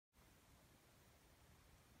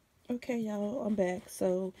Okay, y'all, I'm back.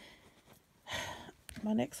 So,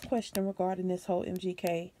 my next question regarding this whole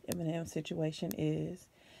MGK Eminem situation is,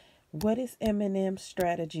 what is Eminem's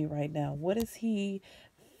strategy right now? What is he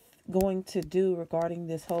going to do regarding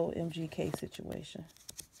this whole MGK situation?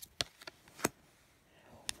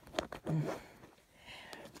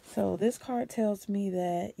 So, this card tells me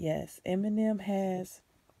that yes, Eminem has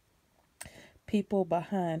people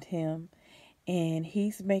behind him and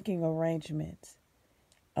he's making arrangements.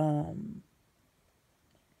 Um,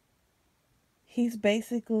 he's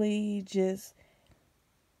basically just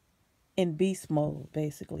in beast mode,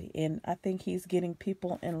 basically. And I think he's getting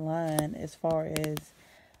people in line as far as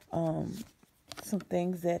um, some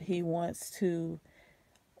things that he wants to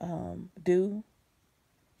do.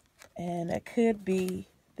 And it could be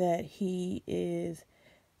that he is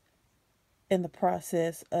in the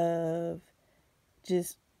process of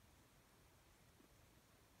just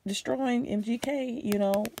destroying MGK,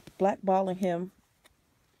 blackballing him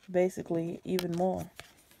basically even more.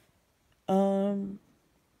 Um,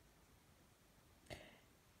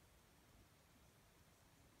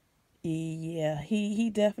 yeah, he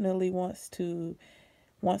definitely wants to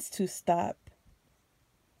stop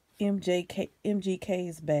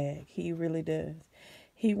MGK's bag. He really does.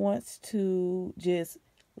 He wants to just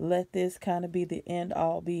let this kind of be the end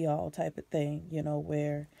all be all type of thing,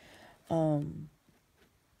 where um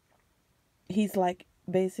he's like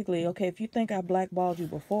basically, okay, if you think I blackballed you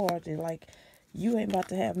before, just like you ain't about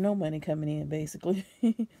to have no money coming in, basically.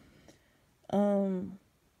 um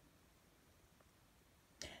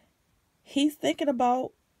he's thinking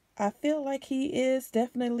about, I feel like he is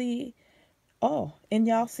definitely, oh, and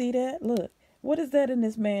y'all see that? Look, what is that in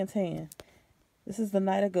this man's hand? This is the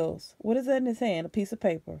Knight of Ghosts. What is that in his hand? A piece of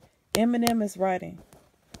paper. Eminem is writing.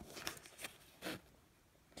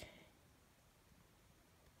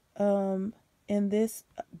 Um, in this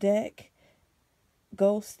deck,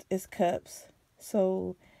 Ghost is cups.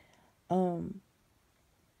 So, um,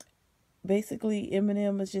 basically,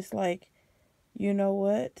 Eminem is just like, you know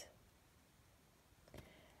what?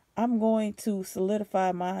 I'm going to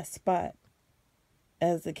solidify my spot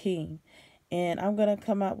as the king. And I'm going to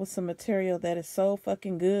come out with some material that is so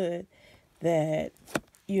fucking good that,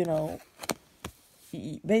 you know,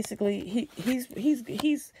 basically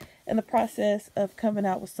he's in the process of coming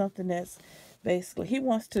out with something that's basically, he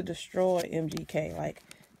wants to destroy MGK, like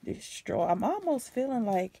destroy. I'm almost feeling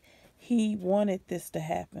like he wanted this to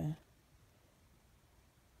happen.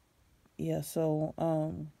 Yeah, so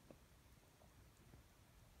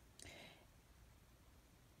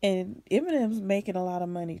and Eminem's making a lot of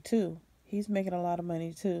money too. He's making a lot of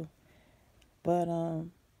money too. But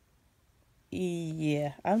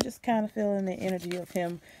yeah, I'm just kind of feeling the energy of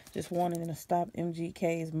him just wanting to stop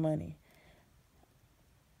MGK's money.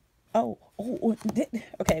 Okay.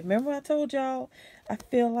 Remember I told y'all, I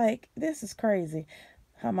feel like this is crazy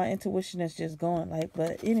how my intuition is just going. Like,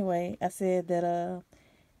 but anyway, I said that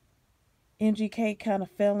MGK kind of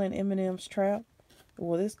fell in Eminem's trap.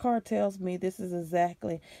 Well, this card tells me this is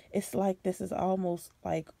exactly. It's like this is almost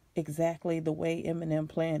like exactly the way Eminem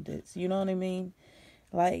planned it. You know what I mean?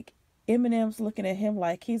 Like Eminem's looking at him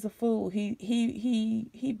like he's a fool.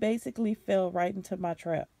 He basically fell right into my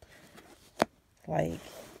trap. Like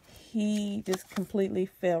he just completely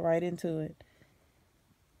fell right into it.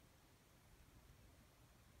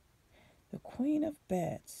 The Queen of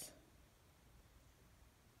Bats.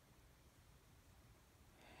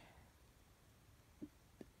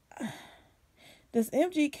 Does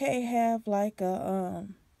MGK have like a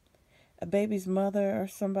baby's mother or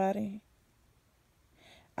somebody?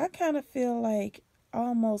 I kind of feel like, I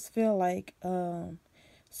almost feel like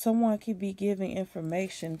someone could be giving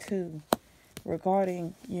information too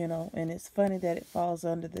regarding, and it's funny that it falls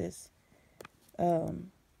under this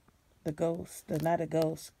um the ghost, the Night of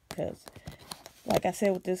Ghosts, because like I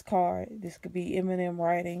said with this card, this could be Eminem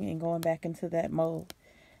writing and going back into that mode.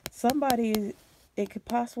 Somebody, it could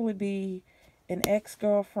possibly be an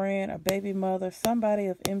ex-girlfriend, a baby mother, somebody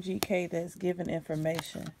of MGK that's giving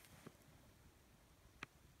information.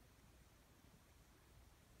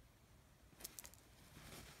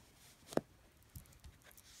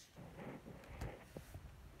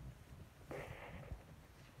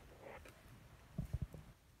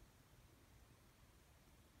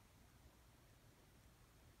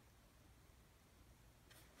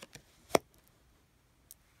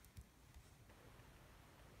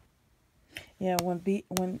 Yeah, when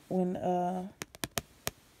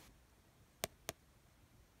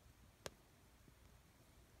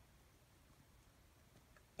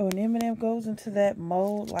Eminem goes into that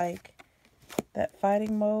mode, like that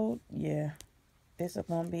fighting mode, yeah, it's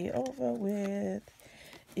gonna be over with.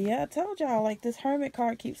 Yeah, I told y'all, like, this hermit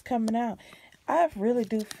card keeps coming out. I really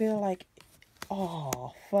do feel like,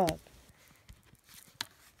 oh, fuck.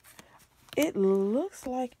 It looks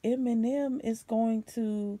like Eminem is going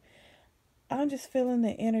to. I'm just feeling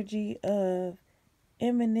the energy of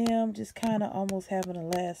Eminem just kind of almost having a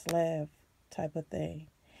last laugh type of thing.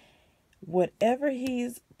 Whatever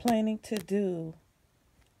he's planning to do,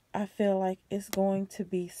 I feel like it's going to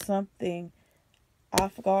be something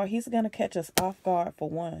off guard. He's going to catch us off guard for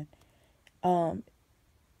one. Um,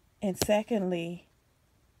 and secondly,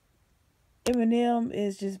 Eminem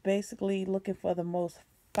is just basically looking for the most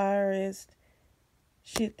fieriest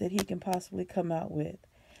shit that he can possibly come out with.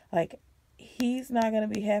 Like, he's not going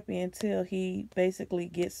to be happy until he basically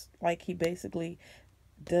gets, like, he basically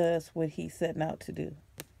does what he's setting out to do.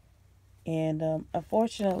 And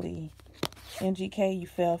unfortunately, MGK, you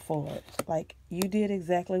fell for it. Like, you did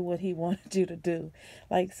exactly what he wanted you to do.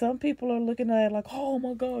 Like, some people are looking at it like, oh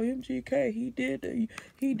my God, MGK, he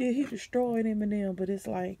destroyed Eminem. But it's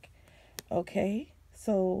like, okay,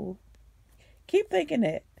 so keep thinking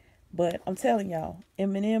that. But I'm telling y'all,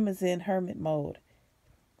 Eminem is in hermit mode.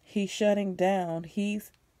 He's shutting down.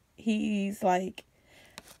 He's like,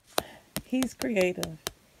 he's creative.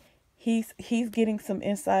 He's getting some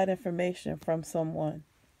inside information from someone.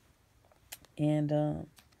 And I'm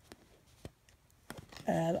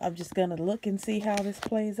just gonna look and see how this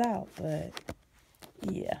plays out. But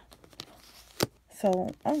yeah. So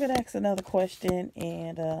I'm gonna ask another question,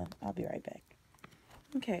 and I'll be right back.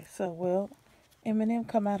 Okay. So Eminem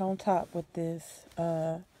come out on top with this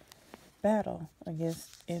battle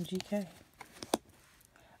against MGK.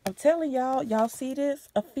 I'm telling y'all see this?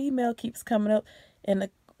 A female keeps coming up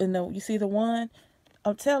you see the one?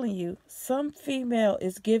 I'm telling you, some female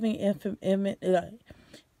is giving Eminem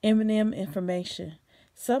information.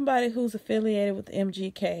 Somebody who's affiliated with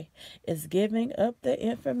MGK is giving up the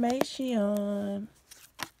information.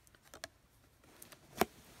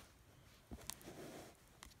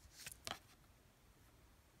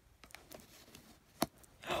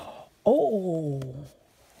 Oh,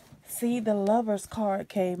 see, the Lovers card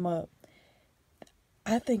came up.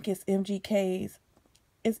 I think it's MGK's.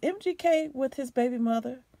 Is MGK with his baby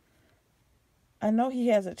mother? I know he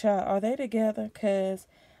has a child. Are they together? Because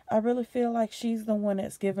I really feel like she's the one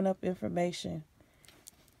that's giving up information.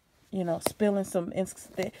 You know, spilling some.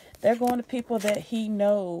 They're going to people that he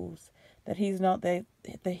knows, that he's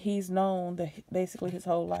known basically his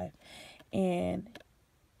whole life, and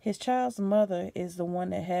his child's mother is the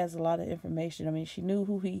one that has a lot of information. I mean, she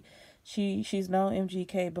knew she's known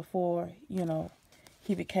MGK before,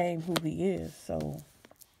 he became who he is. So,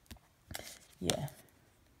 yeah.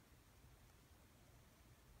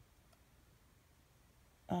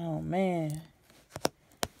 Oh, man.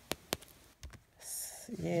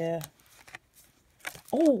 Yeah.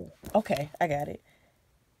 Oh, okay. I got it.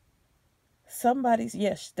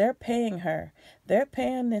 Yes, they're paying her. They're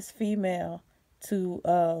paying this female to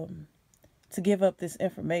give up this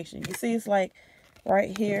information. You see, it's like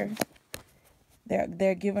right here.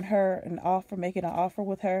 They're giving her an offer, making an offer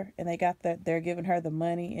with her, and they're giving her the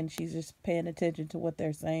money, and she's just paying attention to what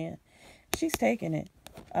they're saying. She's taking it.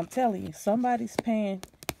 I'm telling you, somebody's paying.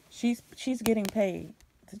 She's getting paid.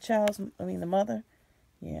 The mother,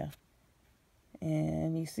 yeah.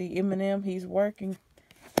 And you see Eminem, he's working.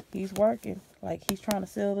 He's working like he's trying to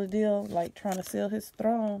seal the deal, like trying to seal his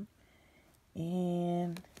throne.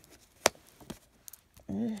 And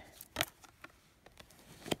the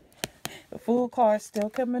Fool card's still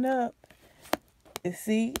coming up. You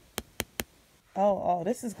see? Oh,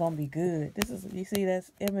 this is gonna be good. You see,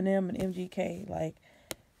 that's Eminem and MGK. Like,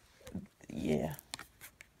 yeah.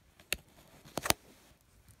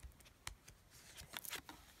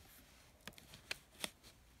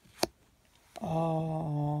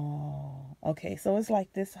 Oh, okay. So it's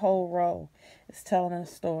like this whole row is telling a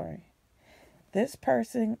story. This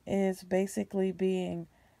person is basically being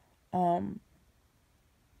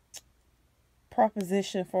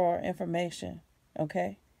propositioned for information,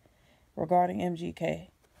 okay, regarding MGK.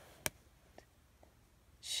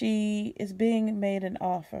 She is being made an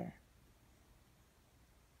offer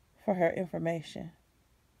for her information.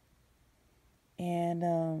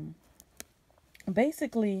 And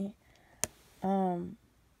basically,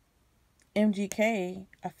 MGK,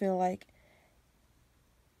 I feel like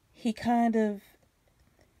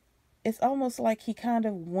it's almost like he kind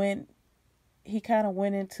of went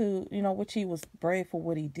into, which he was brave for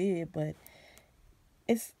what he did, but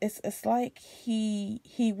it's like he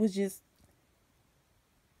was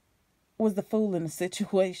the fool in the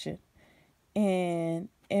situation. And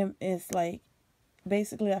it's like,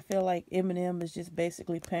 basically, I feel like Eminem is just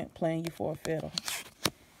basically playing you for a fiddle.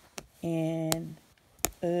 And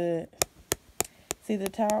see the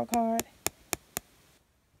tarot card?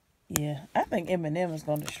 Yeah, I think Eminem is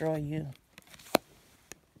gonna destroy you.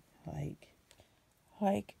 Like,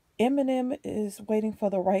 like Eminem is waiting for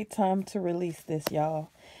the right time to release this, y'all.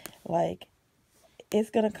 Like, it's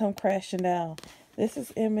gonna come crashing down. This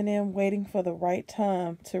is Eminem waiting for the right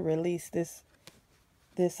time to release this.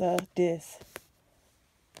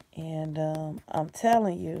 And I'm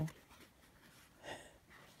telling you,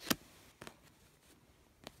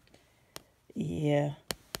 yeah,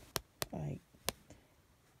 like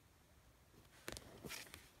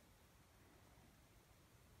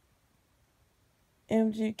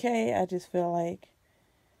MGK, I just feel like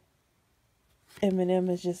Eminem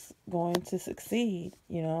is just going to succeed,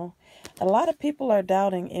 you know. A lot of people are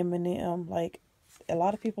doubting Eminem, like a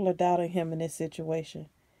lot of people are doubting him in this situation,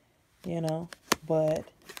 you know. But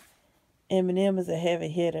Eminem is a heavy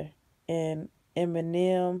hitter, and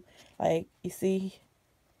Eminem, like you see,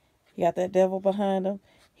 he got that devil behind him.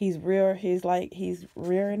 He's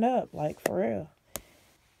rearing up, like for real.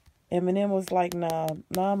 Eminem was like, nah,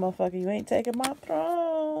 motherfucker, you ain't taking my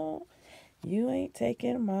throne. You ain't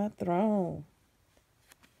taking my throne.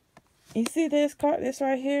 You see this card, this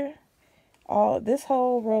right here? All this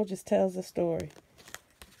whole row just tells a story.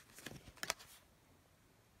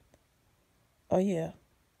 Oh yeah,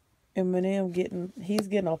 Eminem he's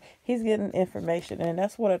getting information, and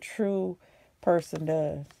that's what a true person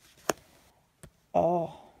does.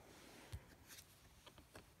 Oh,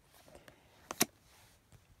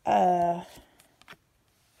 uh,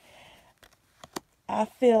 I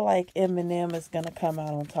feel like Eminem is gonna come out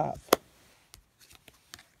on top.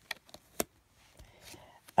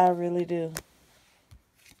 I really do.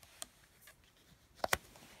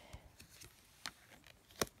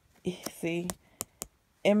 See,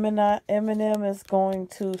 Eminem is going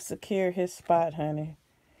to secure his spot, honey.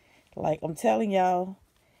 Like I'm telling y'all,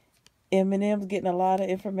 Eminem's getting a lot of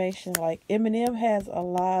information. Like Eminem has a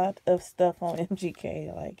lot of stuff on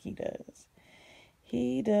MGK. Like he does.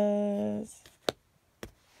 He does.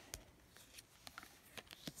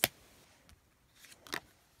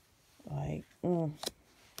 Like,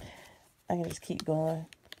 I can just keep going.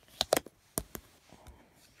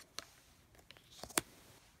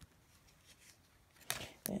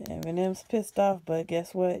 And Eminem's pissed off, but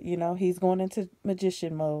guess what? You know, he's going into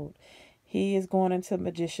magician mode. He is going into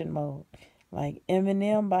magician mode. Like,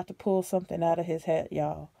 Eminem about to pull something out of his hat,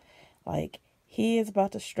 y'all. Like, he is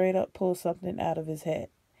about to straight up pull something out of his hat.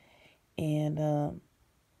 And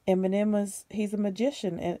he's a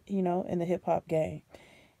magician, in the hip hop game.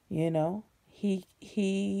 You know, he's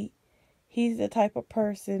the type of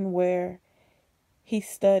person where he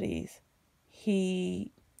studies.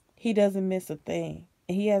 He doesn't miss a thing.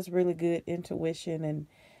 And he has really good intuition and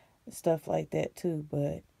stuff like that too,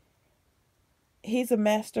 but he's a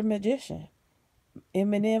master magician.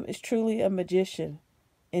 Eminem is truly a magician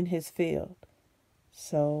in his field.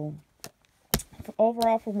 So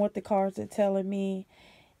overall, from what the cards are telling me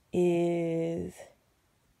is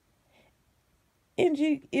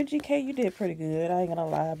MGK, you did pretty good. I ain't gonna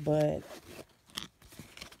lie, but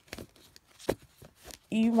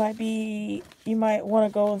you might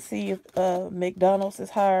want to go and see if McDonald's is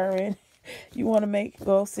hiring. You want to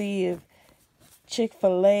go see if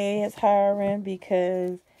Chick-fil-A is hiring,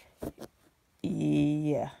 because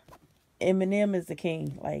yeah, Eminem is the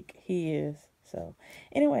king. Like he is. So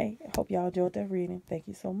anyway, I hope y'all enjoyed that reading. Thank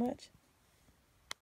you so much.